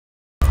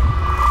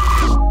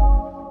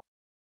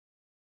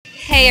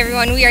Hey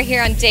everyone, we are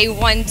here on day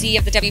 1D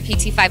of the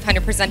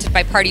WPT500 presented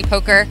by Party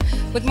Poker.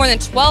 With more than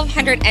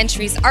 1,200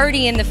 entries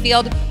already in the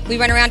field, we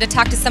went around to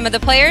talk to some of the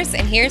players,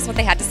 and here's what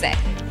they had to say.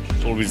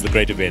 It's always the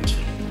great event.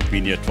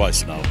 Been here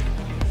twice now,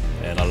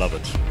 and I love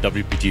it.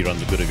 WPT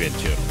runs a good event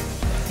here.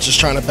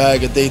 Just trying to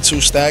bag a day 2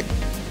 stack.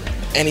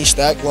 Any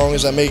stack, long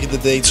as I make it to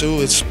day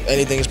 2,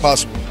 anything is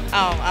possible.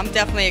 Oh, I'm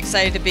definitely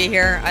excited to be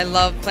here. I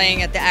love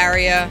playing at the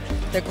Aria.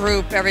 The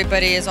group,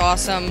 everybody is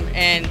awesome,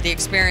 and the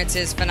experience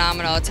is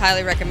phenomenal. It's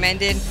highly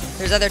recommended.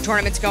 There's other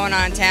tournaments going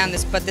on in town,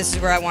 but this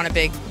is where I want to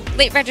be.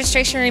 Late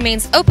registration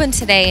remains open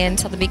today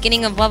until the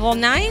beginning of level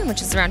 9,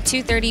 which is around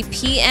 2:30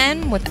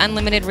 p.m. with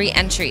unlimited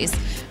re-entries.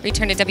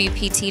 Return to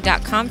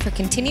WPT.com for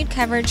continued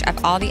coverage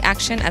of all the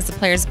action as the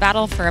players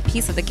battle for a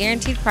piece of the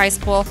guaranteed prize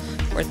pool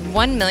worth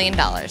 $1 million.